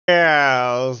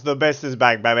Yes, the best is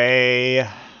back, baby.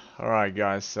 Alright,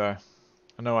 guys, so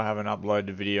I know I haven't uploaded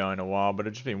a video in a while, but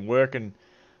I've just been working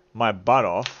my butt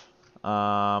off.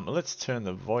 Let's turn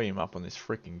the volume up on this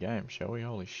freaking game, shall we?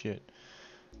 Holy shit.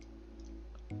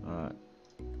 Alright.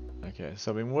 Okay,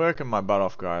 so I've been working my butt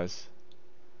off, guys.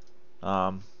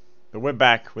 But we're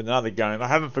back with another game. I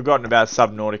haven't forgotten about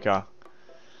Subnautica.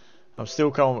 I'm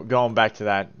still going back to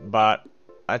that, but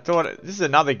I thought this is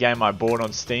another game I bought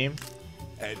on Steam.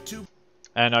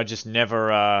 And I just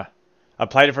never, I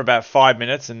played it for about 5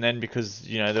 minutes, and then because,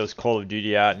 you know, there was Call of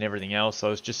Duty out and everything else, I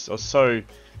was so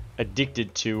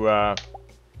addicted to,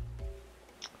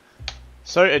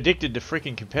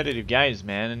 freaking competitive games,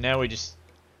 man, and now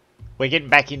we're getting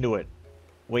back into it.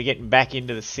 We're getting back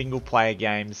into the single player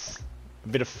games. A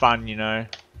bit of fun, you know.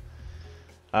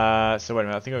 So wait a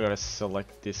minute, I think I gotta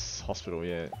select this hospital,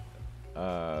 yeah.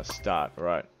 Start,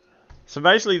 right. So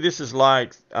basically this is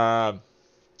like,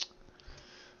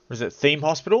 what is it, theme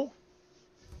hospital?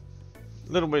 A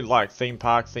little bit like theme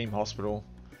park, theme hospital.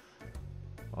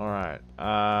 Alright,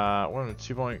 we're in a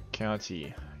 2-point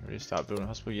county. Ready to start building a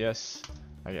hospital? Yes.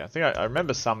 Okay, I think I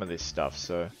remember some of this stuff,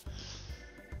 so.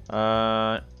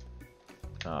 Oh,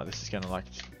 this is kind of like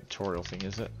a tutorial thing,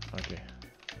 is it? Okay.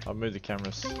 I'll move the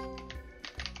cameras.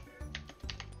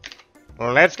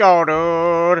 Let's go,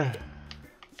 dude!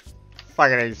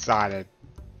 Fucking excited.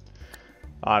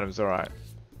 Items, alright.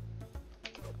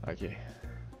 Okay.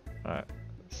 Alright.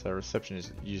 So reception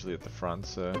is usually at the front,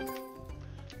 so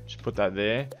just put that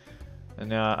there. And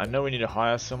now I know we need to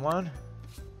hire someone.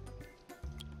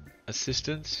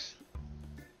 Assistants.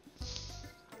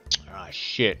 Ah,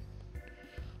 shit.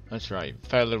 That's right.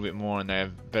 Pay a little bit more and they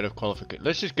have better qualification.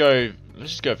 Let's just go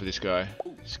for this guy.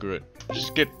 Screw it.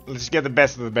 Let's get the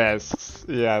best of the best.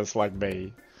 Yeah, it's like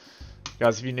me.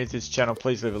 Guys, if you're new to this channel,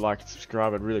 please leave a like and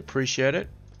subscribe. I'd really appreciate it.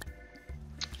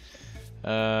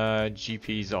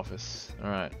 GP's office.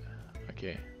 Alright.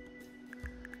 Okay.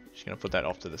 Just gonna put that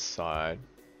off to the side.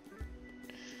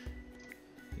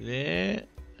 There.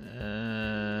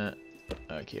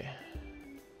 Okay.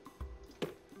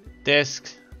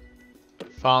 Desk.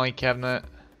 Filing cabinet.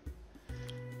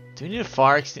 Do we need a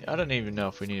fire extinguisher? I don't even know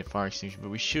if we need a fire extinguisher, but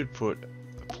we should put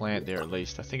a plant there at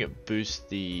least. I think it boosts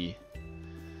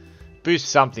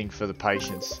something for the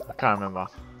patients. I can't remember.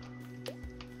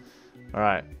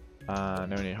 Alright. Now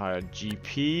we need to hire a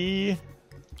GP.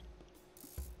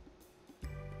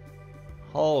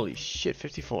 Holy shit,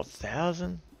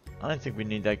 54,000? I don't think we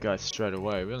need that guy straight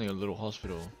away. We're only a little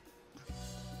hospital.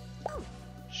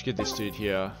 Just get this dude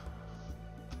here.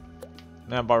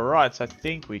 Now by rights, I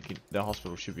think the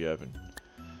hospital should be open.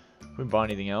 Can we buy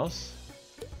anything else?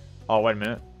 Oh, wait a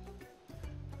minute.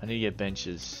 I need to get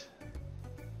benches.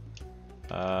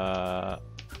 Oh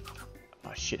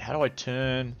shit, how do I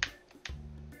turn?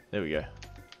 There we go.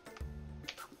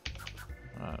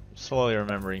 Alright, slowly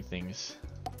remembering things.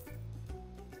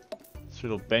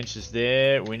 Little benches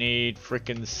there. We need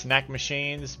freaking snack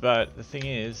machines, but the thing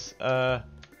is,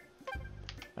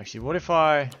 actually, what if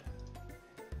I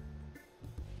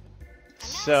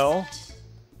sell?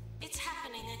 It's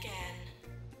happening again.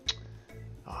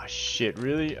 Oh shit,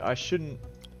 really? I shouldn't.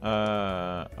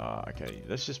 Okay,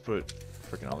 let's just put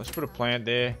freaking on. Let's put a plant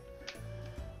there.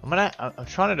 I'm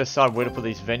trying to decide where to put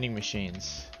these vending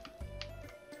machines.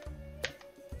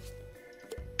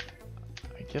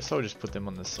 I guess I'll just put them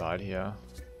on the side here.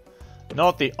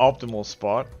 Not the optimal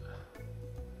spot.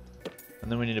 And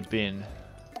then we need a bin.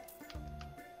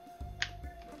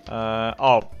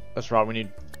 Oh, that's right. We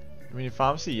need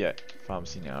pharmacy? Yeah,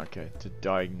 pharmacy now. Okay, to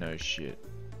diagnose shit.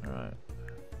 Alright.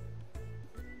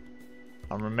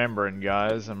 I'm remembering,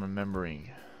 guys. I'm remembering.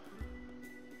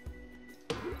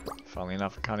 Funnily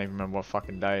enough, I can't even remember what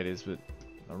fucking day it is, but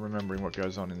I'm remembering what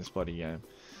goes on in this bloody game.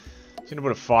 I'm gonna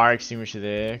put a fire extinguisher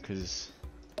there, because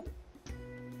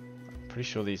I'm pretty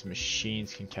sure these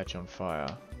machines can catch on fire.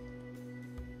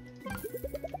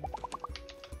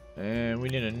 And we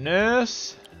need a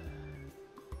nurse.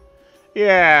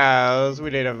 Yes, we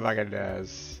need a fucking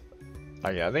nurse.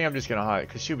 Okay, I think I'm just gonna hire it,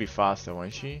 because she'll be faster,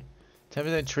 won't she?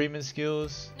 10% treatment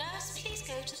skills. Nurse, please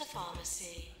go to the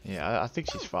pharmacy. Yeah, I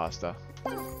think she's faster.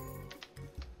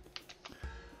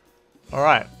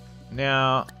 Alright,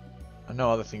 now I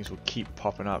know other things will keep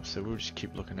popping up, so we'll just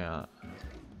keep looking out.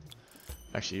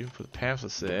 Actually, we'll put the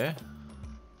pamphlets there.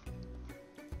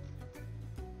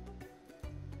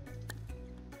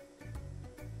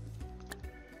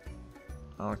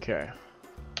 Okay.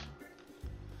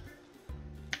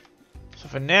 So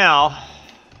for now, I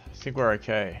think we're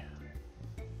okay.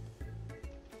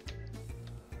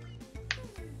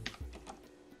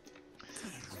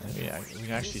 Yeah, we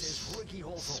can actually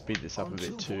speed this up a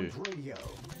bit too.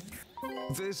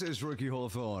 This is Ricky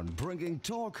Hawthorne, bringing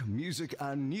talk, music,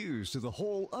 and news to the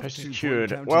whole of Patient 2 cured.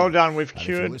 County. Well done, we've And if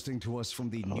cured. you're listening to us from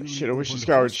the newly Shit, I wish opened this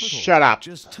guy would hospital, shut up.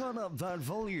 Just turn up that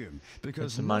volume,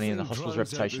 because Some money and the nothing hospital's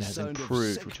drowns out reputation the has sound of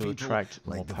improved, sick which will people attract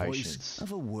more like the voice patients.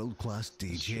 of a world-class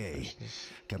DJ.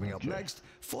 Coming up next,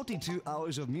 42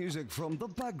 hours of music from the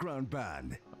background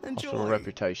band. Hospital Enjoy.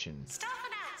 reputation. Staff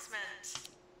announcement.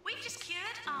 We've just cured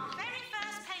our very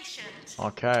first patient.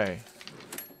 Okay.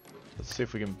 Let's see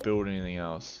if we can build anything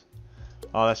else.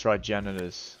 Oh, that's right,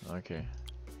 janitors. Okay.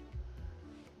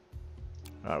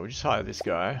 Alright, we'll just hire this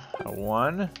guy. A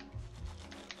 1.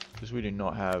 Because we do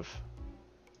not have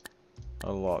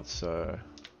a lot, so...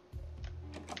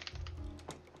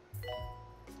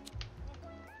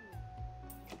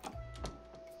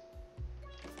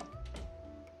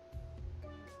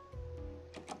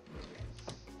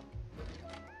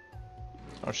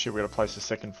 Oh shit, we gotta place a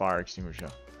second fire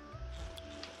extinguisher.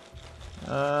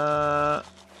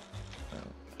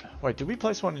 Wait, did we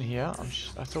place one in here?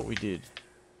 I thought we did.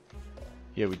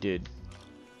 Yeah, we did.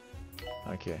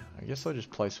 Okay, I guess I'll just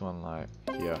place one like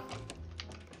here.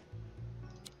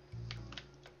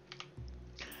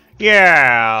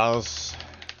 Yes!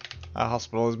 Our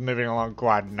hospital is moving along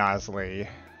quite nicely.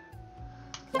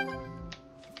 Yeah.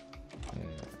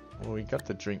 Well, we got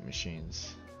the drink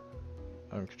machines.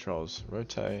 Home controls.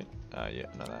 Rotate. Yeah,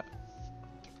 none of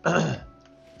that.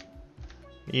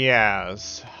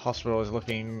 Yes, hospital is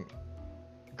looking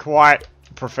quite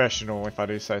professional, if I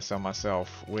do say so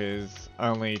myself, with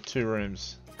only 2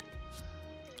 rooms.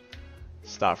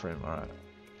 Staff room, alright.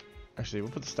 Actually,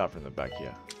 we'll put the staff room in the back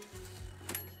here.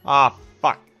 Ah,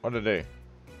 fuck. What did I do?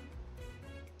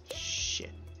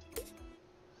 Shit.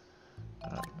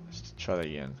 Alright, let's try that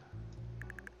again.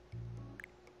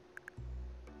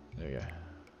 There we go.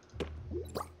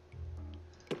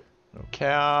 Little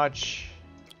couch.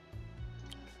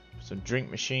 Some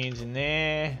drink machines in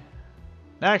there.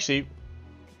 No, actually,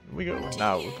 we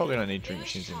probably don't need drink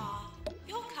machines in.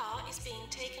 Your car is being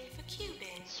taken for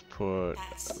cubing. Let's put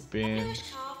That's a bin.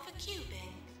 village car for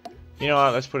cubing. You know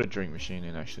what? Let's put a drink machine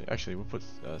in. Actually, we'll put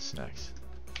snacks.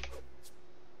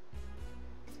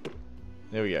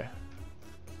 There we go.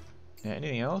 Yeah.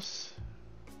 Anything else?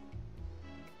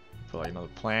 Put like another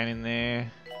plant in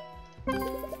there.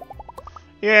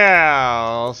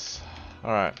 Yes.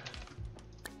 All right.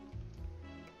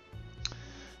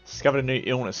 Discovered a new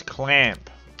illness, clamp.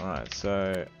 Alright,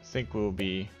 so I think we'll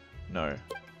be... No.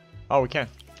 Oh, we can.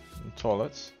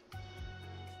 Toilets.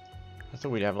 I thought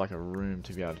we'd have like a room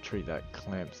to be able to treat that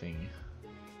clamp thing.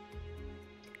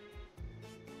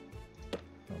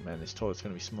 Oh man, this toilet's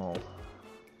gonna be small.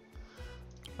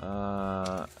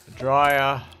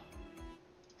 Dryer.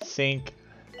 Sink.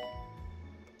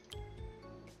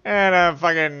 And a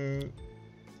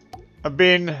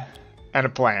bin. And a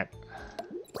plant.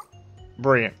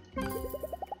 Brilliant.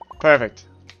 Perfect.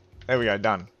 There we go,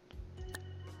 done.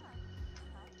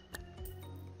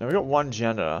 Now we got 1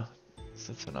 janitor.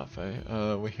 That's enough, eh?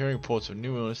 We're hearing reports of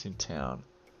new illness in town.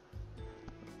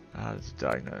 It's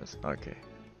diagnosed. Okay.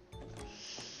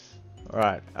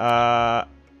 Alright.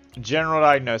 General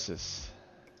diagnosis.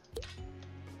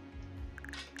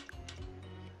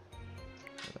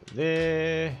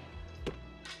 There.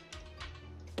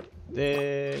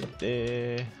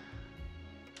 There.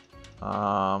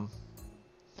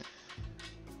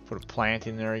 Put a plant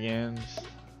in there again. Just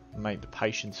make the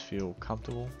patients feel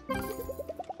comfortable.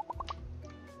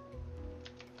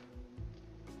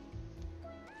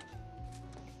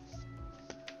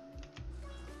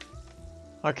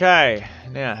 Okay,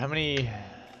 now how many?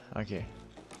 Okay,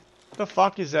 what the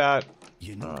fuck is that?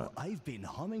 You know, I've been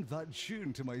humming that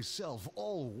tune to myself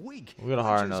all week. We gotta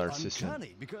hire which is another assistant.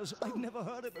 uncanny because I've never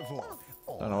heard it before.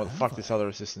 Don't know what the fuck this other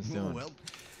assistant's doing. Well,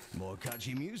 more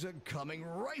catchy music coming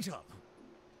right up.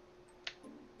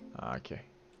 Okay.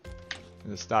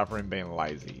 And the staff room being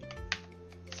lazy.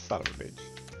 Son of a bitch.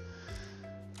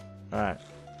 Alright.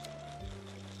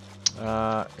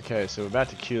 Okay, so we're about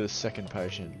to cure the second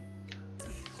patient.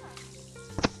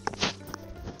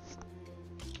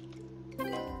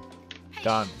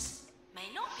 Done. May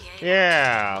not be able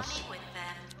Yes. to comply with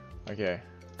them. Okay.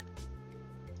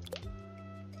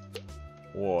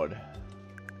 Ward.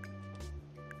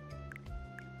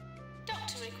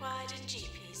 Doctor required in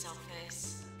GP's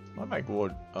office. Might make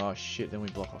ward. Oh shit, then we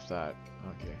block off that.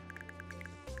 Okay.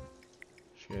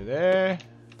 Share there.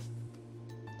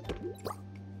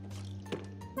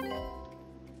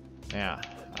 Now,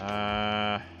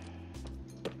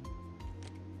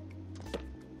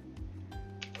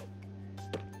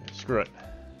 screw it.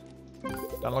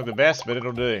 Don't look the best, but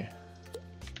it'll do.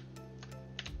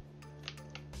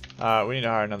 We need to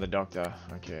hire another doctor.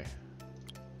 Okay.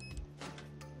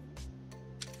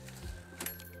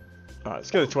 Alright,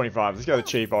 let's go to 25. Let's go the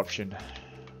cheap option.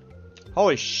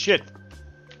 Holy shit!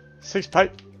 6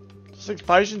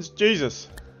 patients? Jesus!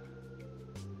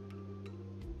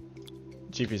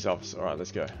 GP's office. Alright,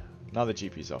 let's go. Another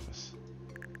GP's office.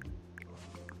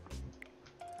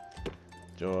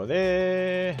 Door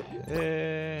there.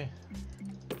 There.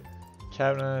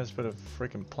 Cabinet. Let's put a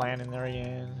freaking plan in there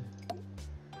again.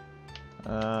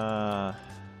 Put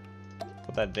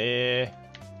that there.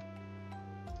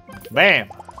 Bam!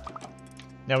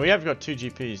 Now we have got 2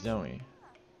 GPs, don't we?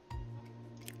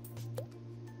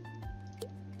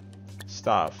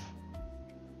 Staff.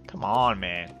 Come on,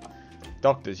 man.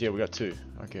 Doctors, yeah, we got 2.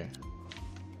 Okay.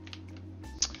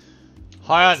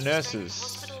 Hire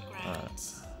nurses.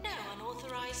 Alright. No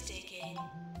unauthorized digging.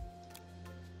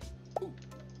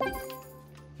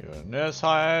 You got a nurse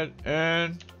hired.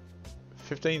 Earn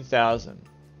 15,000.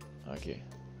 Okay.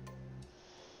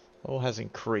 All has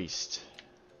increased.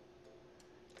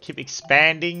 Keep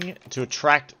expanding to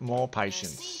attract more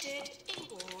patients.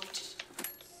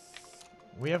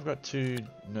 We have got 2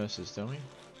 nurses, don't we?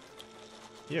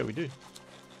 Yeah, we do.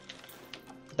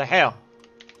 What the hell?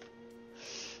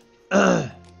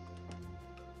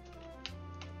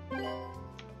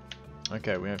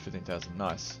 Okay, we have 15,000.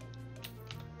 Nice.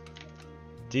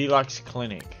 Deluxe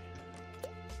clinic.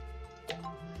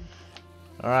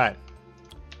 Alright.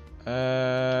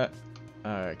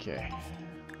 Okay.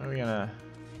 How are we gonna...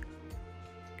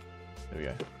 There we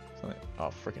go. Something...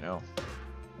 Oh, freaking hell.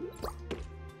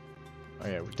 Oh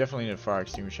yeah, we definitely need a fire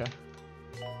extinguisher.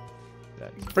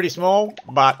 That's pretty small,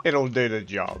 but it'll do the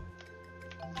job.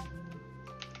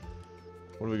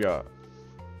 What do we got?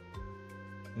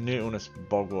 New illness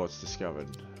bogwarts discovered.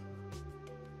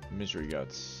 Misery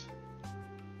guts.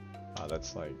 Oh,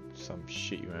 that's like some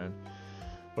shit, man.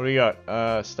 What do we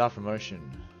got? Staff promotion.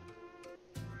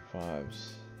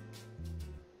 5s.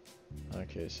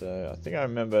 Okay, so I think I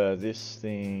remember this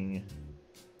thing.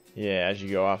 Yeah, as you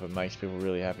go up, it makes people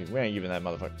really happy. We ain't giving that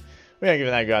motherfucker. We ain't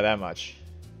giving that guy that much.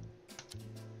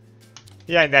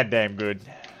 He ain't that damn good.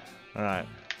 Alright.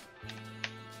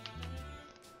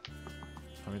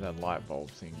 I mean that light bulb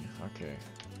thing. Okay.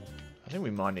 I think we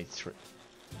might need 3.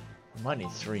 We might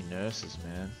need 3 nurses,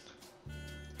 man.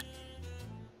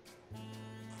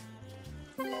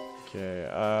 Okay,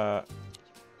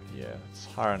 yeah, let's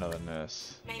hire another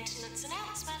nurse. Maintenance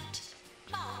announcement.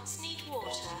 Plants need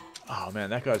water. Oh man,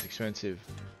 that guy's expensive.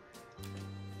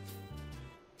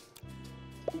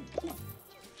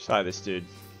 Sorry, this dude.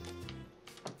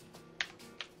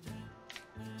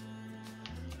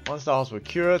 1-star hospital.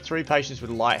 Cure 3 patients with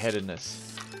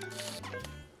lightheadedness.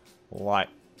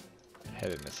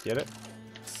 Lightheadedness, get it?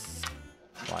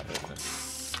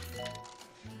 Lightheadedness.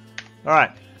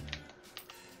 Alright.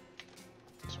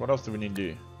 So what else do we need to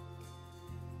do?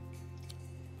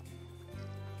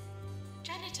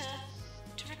 Janitor,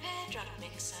 to repair drug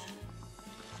mixer.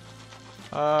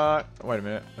 Wait a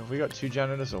minute. Have we got 2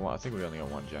 janitors or 1? I think we only got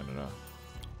 1 janitor.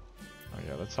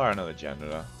 Okay, let's hire another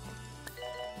janitor.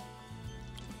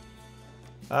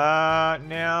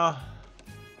 Now...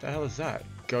 The hell is that?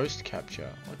 Ghost capture.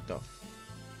 What the f...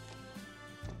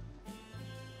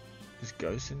 There's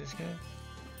ghosts in this game?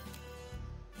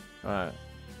 Alright.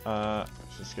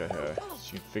 Let's just go her.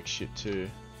 She can fix shit too.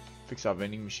 Fix our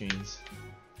vending machines.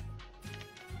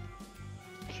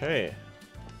 Okay.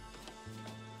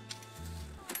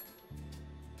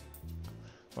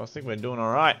 Well, I think we're doing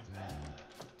alright.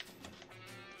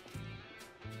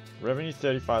 Revenue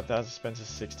 35,000, expenses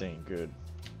 16. Good.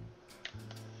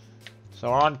 So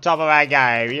we're on top of our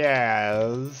game,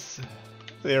 yes.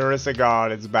 The Orisa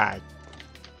God is back.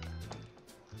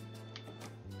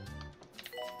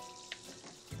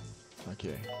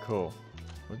 Okay, cool.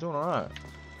 We're doing alright.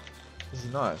 This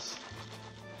is nice.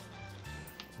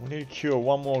 We need to cure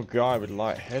 1 more guy with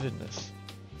lightheadedness.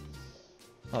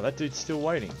 Oh, that dude's still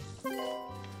waiting.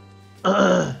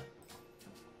 Can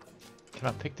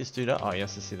I pick this dude up? Oh, he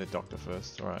has to see the doctor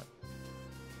first. Alright.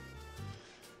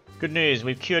 Good news,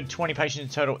 we've cured 20 patients in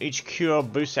total. Each cure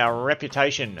boosts our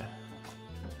reputation.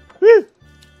 Woo!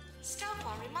 Staff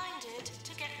are reminded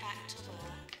to get back to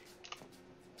work.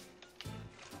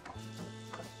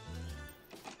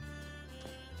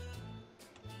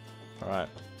 Alright.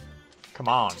 Come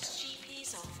on. To the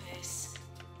GP's office.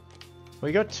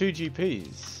 We got 2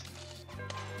 GPs.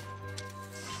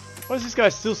 Why is this guy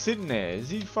still sitting there? Is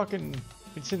he fucking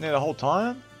been sitting there the whole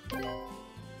time?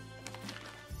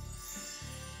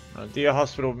 Dear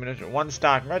hospital administrator, 1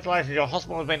 star. Congratulations, your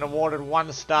hospital has been awarded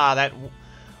 1 star. That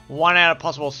 1 out of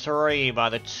possible 3 by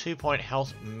the 2 Point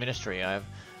Health Ministry. I have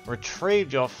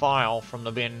retrieved your file from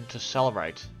the bin to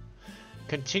celebrate.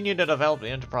 Continue to develop the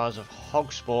enterprise of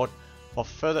hog sport for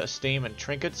further esteem and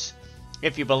trinkets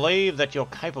if you believe that you're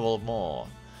capable of more.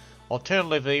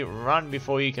 Alternatively, run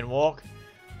before you can walk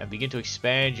and begin to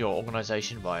expand your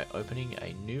organization by opening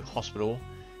a new hospital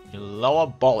in Lower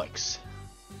Bollocks.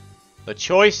 The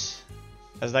choice,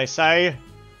 as they say,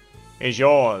 is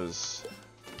yours.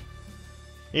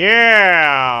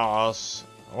 Yes!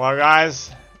 Well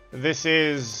guys, this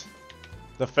is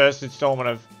the first installment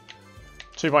of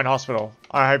 2 Point Hospital.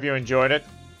 I hope you enjoyed it.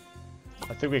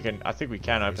 I think we can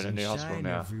open a new hospital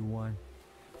now. Everyone.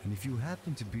 And if you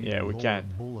happen to be Yeah, we can.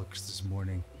 Bullocks this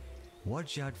morning,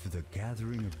 watch out for the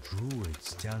gathering of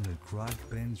druids down at Grog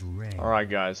Ben's Range. Alright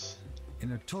guys.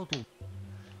 In a total...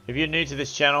 If you're new to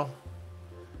this channel,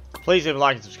 please leave a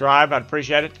like and subscribe. I'd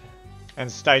appreciate it. And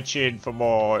stay tuned for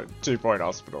more 2 Point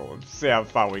Hospital and see how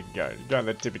far we can go. Go to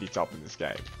the tippity top in this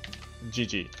game.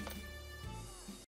 GG.